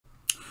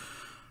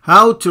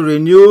How to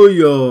renew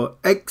your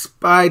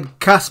expired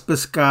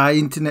Kaspersky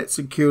internet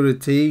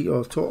security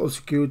or total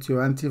security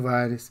or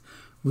antivirus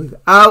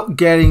without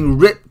getting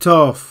ripped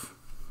off.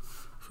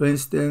 For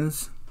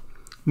instance,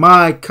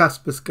 my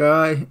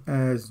Kaspersky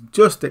has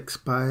just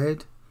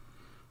expired.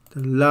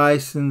 The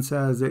license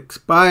has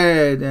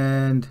expired,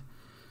 and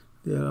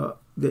the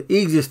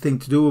easiest thing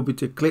to do would be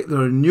to click the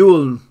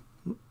renew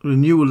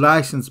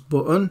license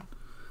button,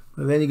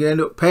 but then you're going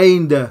to end up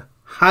paying the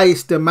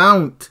highest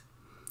amount.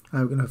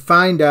 I'm going to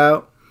find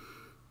out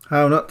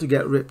how not to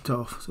get ripped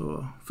off.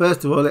 So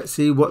first of all, let's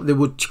see what they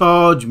would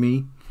charge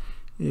me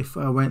if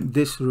I went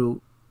this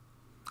route.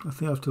 I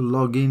think I have to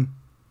log in.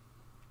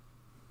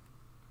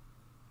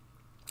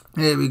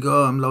 Here we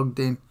go, I'm logged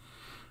in.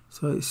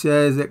 So it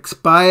says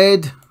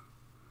expired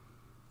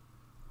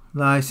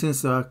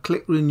license, so I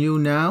click renew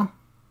now.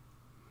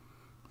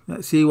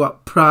 Let's see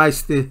what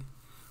price they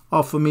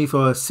offer me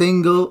for a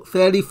single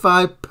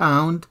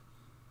 £35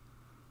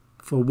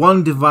 for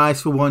one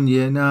device for 1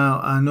 year. Now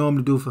I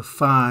normally do for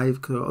 5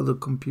 because of other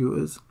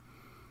computers.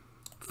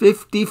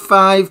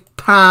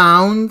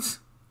 £55.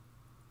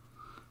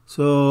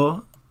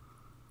 So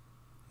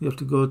you have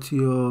to go to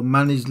your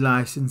managed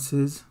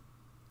licenses.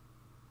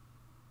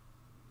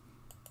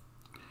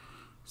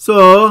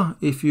 So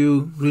if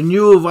you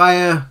renew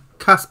via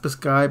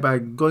Kaspersky by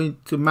going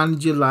to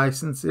manage your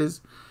licenses,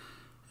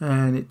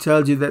 and it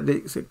tells you that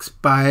it's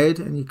expired,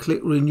 and you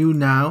click renew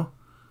now,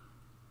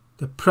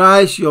 the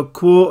price you're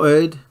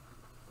quoted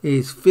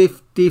is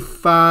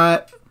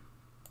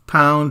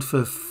 £55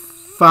 for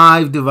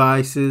 5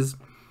 devices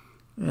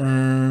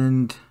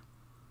and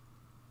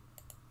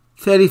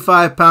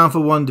 £35 for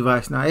 1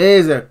 device. Now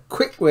here's a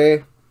quick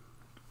way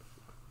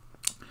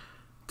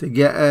to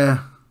get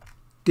a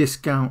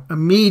discount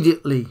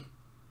immediately.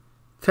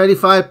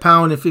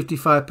 £35 and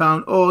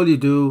 £55. All you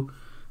do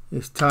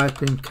is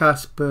type in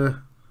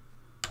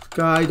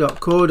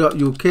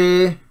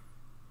kaspersky.co.uk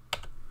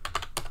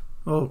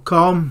or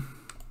com.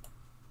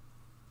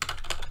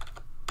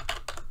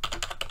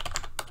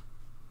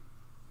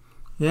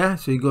 Yeah,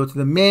 so you go to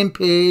the main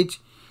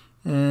page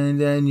and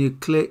then you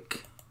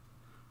click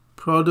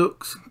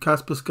products,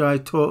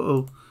 Kaspersky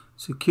total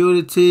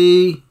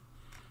security,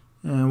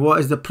 and what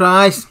is the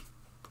price?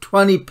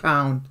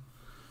 £20.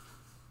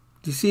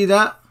 Do you see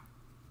that?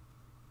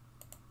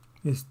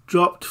 It's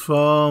dropped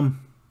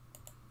from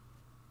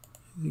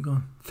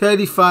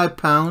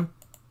 £35.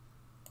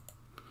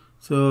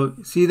 So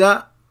see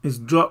that? It's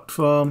dropped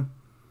from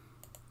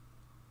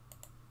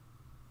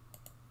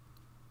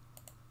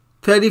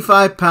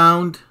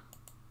 £35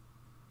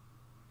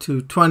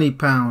 to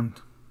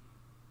 £20.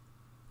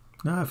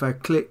 Now if I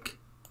click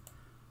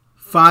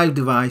 5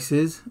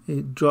 devices,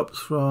 it drops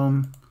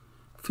from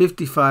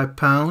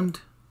 £55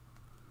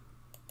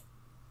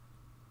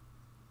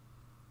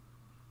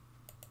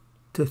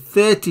 to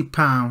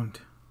 £30.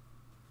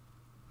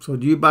 So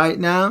do you buy it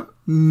now?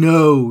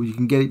 No, you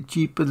can get it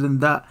cheaper than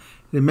that.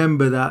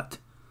 Remember that.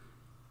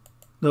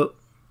 Look,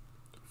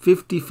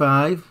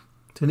 55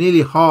 to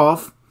nearly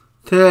half,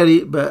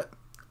 30, but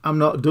I'm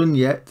not done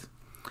yet.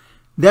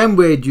 Then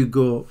where do you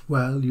go?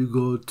 Well, you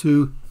go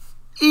to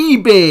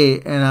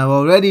eBay, and I've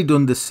already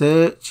done the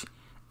search,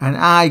 and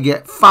I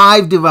get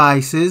 5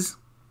 devices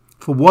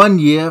for 1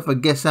 year for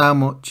guess how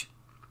much?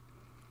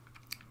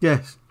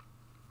 Guess.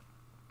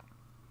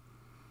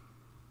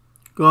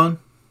 Go on.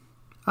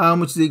 How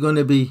much is it going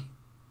to be?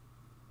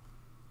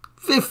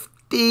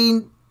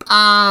 £15.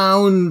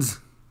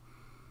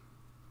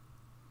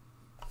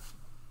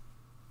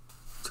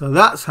 So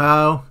that's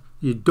how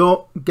you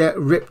don't get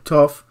ripped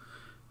off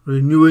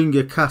renewing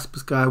your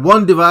Kaspersky.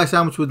 1 device,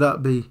 how much would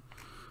that be?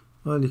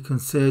 Well, you can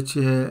search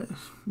here.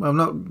 Well, I'm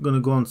not going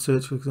to go on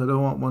search because I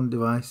don't want 1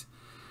 device.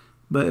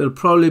 But it'll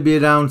probably be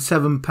around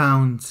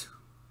 £7,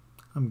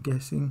 I'm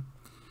guessing.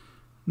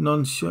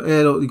 Non-sure.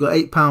 Yeah, look, you've got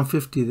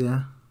 £8.50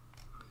 there.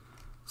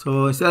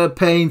 So instead of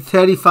paying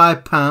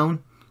 £35,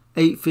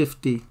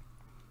 £8.50.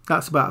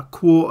 That's about a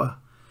quarter.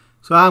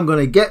 So I'm going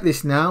to get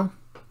this now.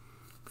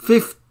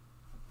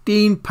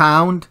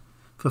 £15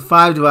 for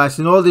 5 devices.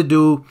 And all they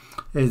do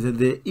is that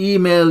they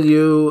email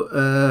you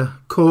a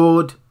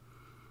code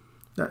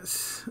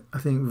that's, I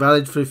think,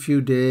 valid for a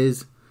few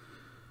days.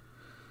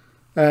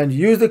 And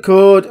you use the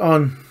code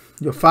on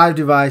your 5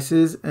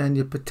 devices and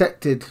you're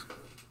protected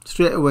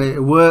straight away.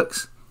 It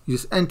works. You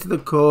just enter the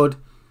code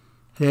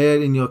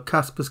here in your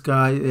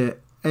Kaspersky,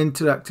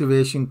 enter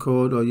activation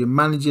code, or you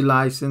manage your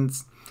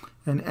license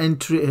and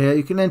enter it here.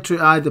 You can enter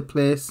it either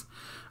place.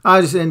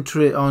 I just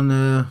enter it on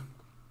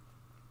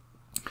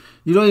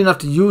you don't even have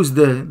to use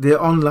the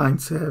online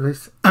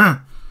service.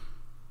 You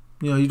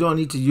know, you don't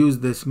need to use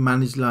this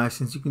managed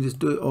license. You can just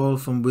do it all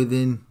from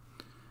within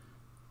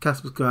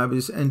Kaspersky by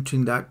just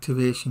entering the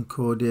activation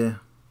code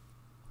here.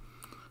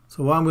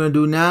 So what I'm going to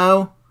do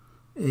now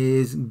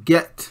is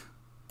get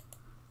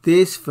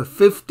this for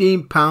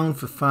 £15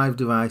 for 5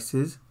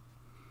 devices.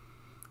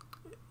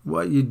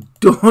 What you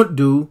don't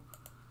do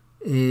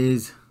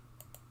is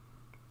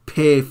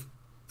pay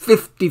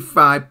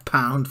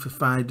 £55 for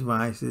 5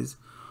 devices.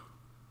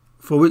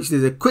 for which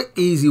there's a quick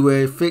easy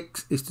way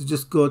fix, is to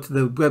just go to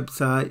the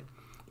website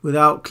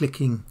without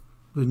clicking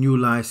renew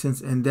license,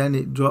 and then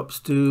it drops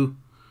to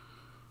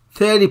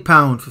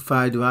 £30 for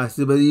 5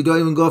 devices. But you don't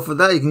even go for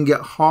that, you can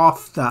get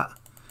half that.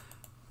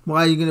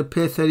 Why are you going to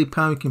pay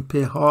 £30? You can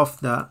pay half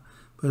that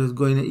by just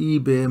going to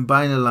eBay and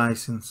buying a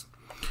license.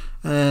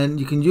 And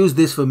you can use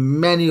this for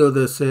many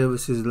other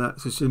services, like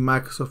such as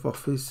Microsoft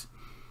Office,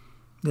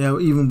 you know,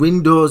 even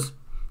Windows.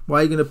 Why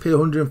are you going to pay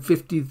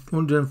 150,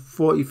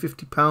 140,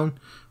 £50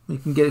 when you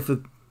can get it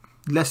for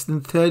less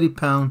than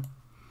 £30?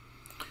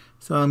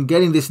 So I'm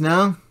getting this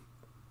now.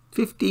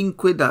 15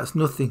 quid, that's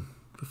nothing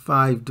for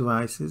 5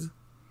 devices.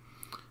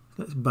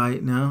 Let's buy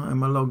it now.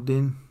 Am I logged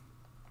in?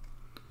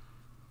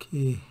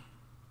 Okay.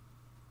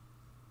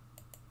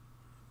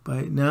 Buy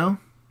it now.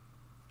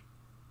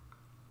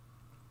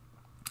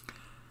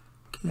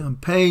 Okay, I'm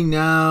paying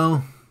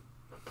now.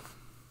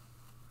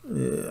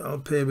 I'll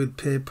pay with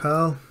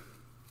PayPal.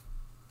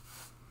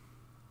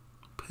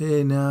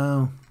 Pay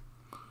now.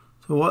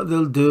 So what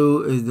they'll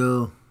do is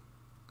they'll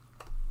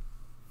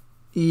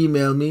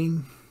email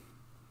me.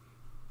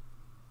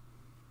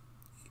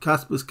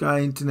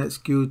 Kaspersky Internet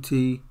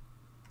Security,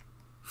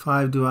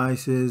 5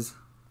 devices.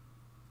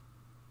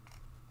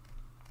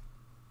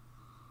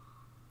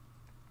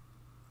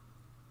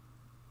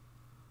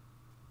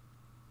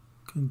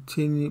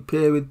 Continue,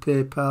 pay with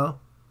PayPal.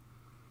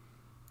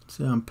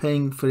 So I'm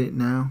paying for it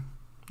now.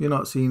 You're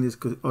not seeing this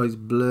because it's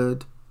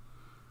blurred.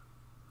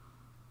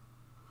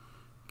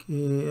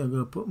 Okay, I'm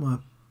gonna put my,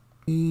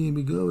 here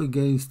we go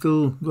again,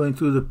 still going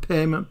through the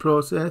payment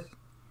process.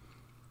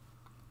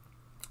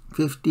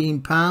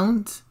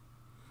 £15.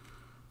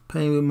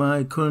 Paying with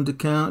my current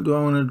account. Do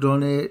I want to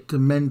donate to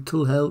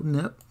mental health?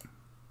 No.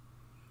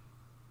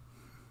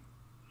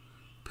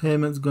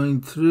 Payments going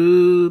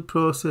through,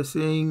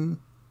 processing.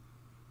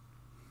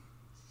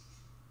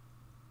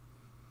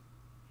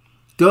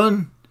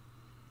 Done.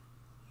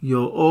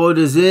 Your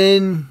order's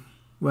in.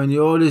 When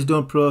your order's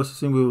done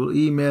processing, we will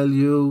email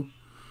you.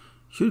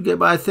 Should get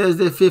by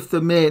Thursday 5th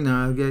of May.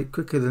 Now I'll get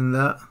quicker than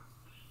that.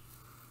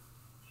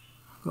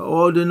 Got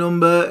order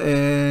number,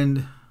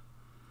 and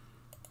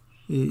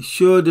it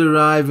should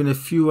arrive in a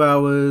few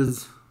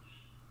hours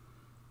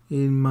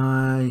in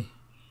my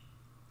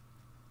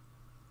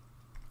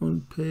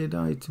unpaid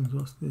items.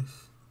 What's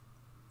this?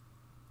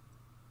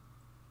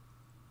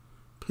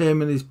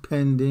 Payment is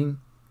pending.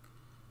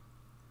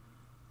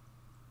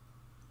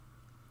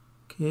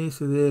 Okay,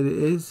 so there it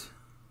is.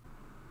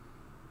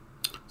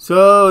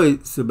 So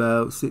it's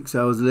about 6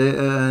 hours later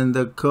and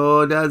the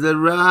code has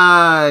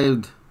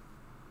arrived.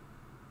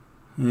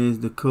 Here's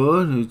the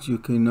code, which you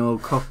can now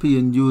copy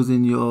and use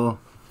in your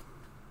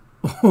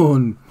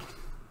own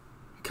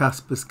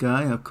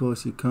Kaspersky. Of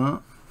course you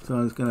can't. So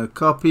I'm just going to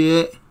copy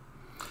it.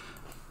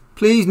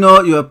 Please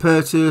note your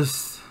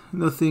purchase.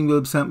 Nothing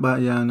will be sent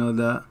back. Yeah, I know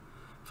that.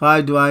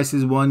 5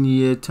 devices, 1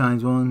 year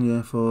times 1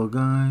 year for a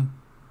guy.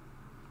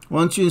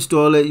 Once you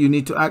install it, you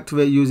need to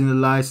activate using the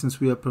license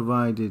we have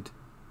provided.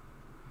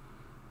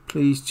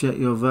 Please check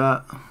your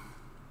VAT.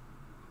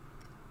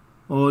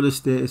 Order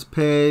status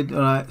paid.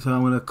 Alright, so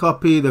I'm going to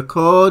copy the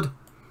code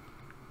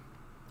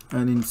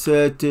and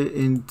insert it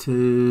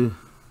into,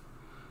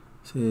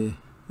 say,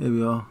 here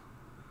we are.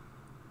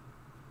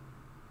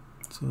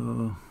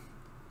 So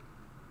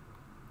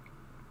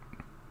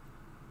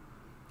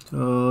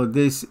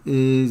this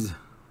is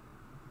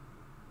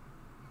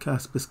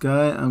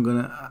Kaspersky. I'm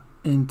going to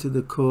enter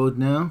the code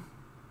now.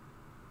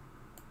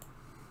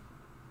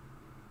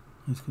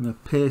 I'm just going to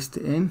paste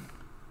it in.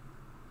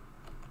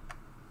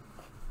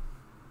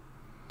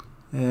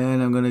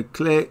 And I'm going to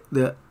click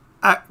the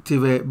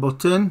activate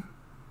button,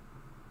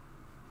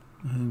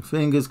 and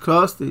fingers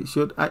crossed it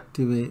should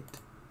activate.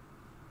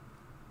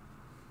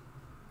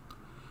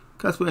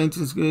 Kaspersky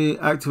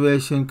Internet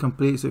activation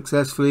complete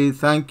successfully.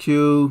 Thank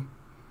you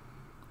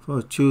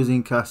for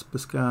choosing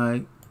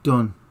Kaspersky.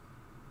 Done.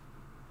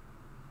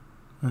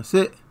 That's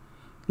it.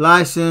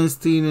 License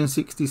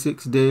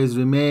 366 days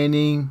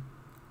remaining.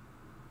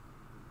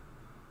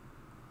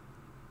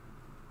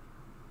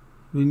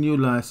 Renew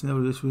license. I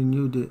just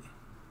renewed it.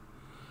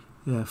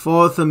 Yeah,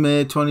 4th of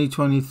May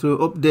 2023.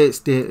 Update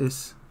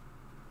status.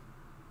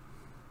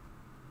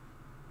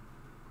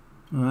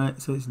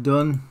 Alright, so it's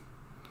done.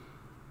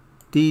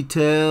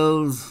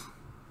 Details.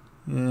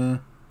 Yeah.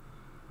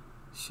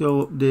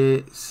 Show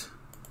updates.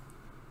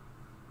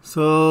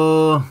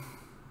 So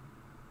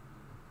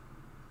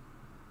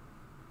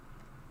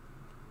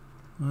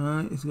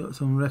alright, it's got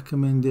some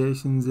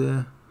recommendations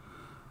there.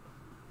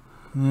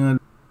 Yeah.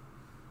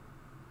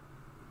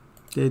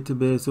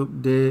 Database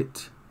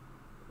update.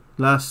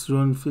 Last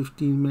run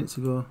 15 minutes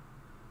ago.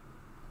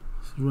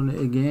 Let's run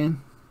it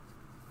again.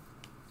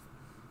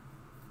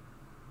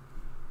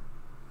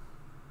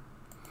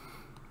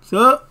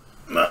 So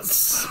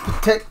that's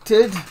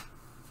protected.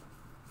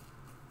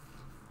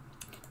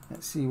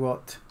 Let's see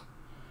what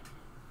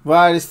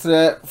virus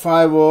threat,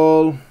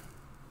 firewall,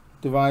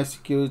 device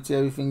security,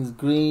 everything's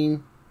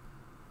green.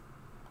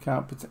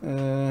 Can't put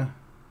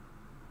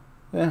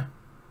yeah.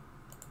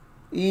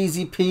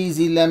 Easy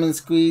peasy lemon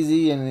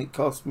squeezy, and it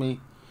cost me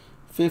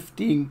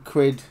 15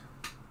 quid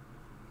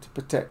to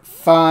protect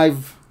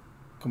 5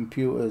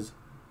 computers,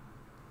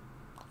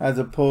 as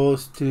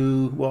opposed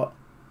to what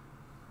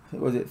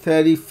was it,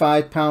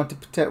 £35 to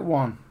protect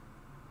 1.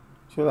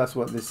 So that's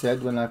what they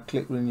said when I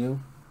clicked renew.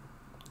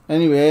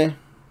 Anyway,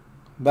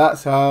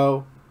 that's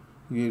how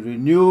you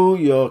renew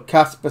your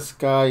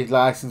Kaspersky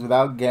license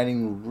without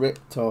getting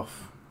ripped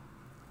off.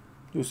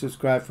 Do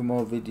subscribe for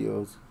more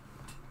videos.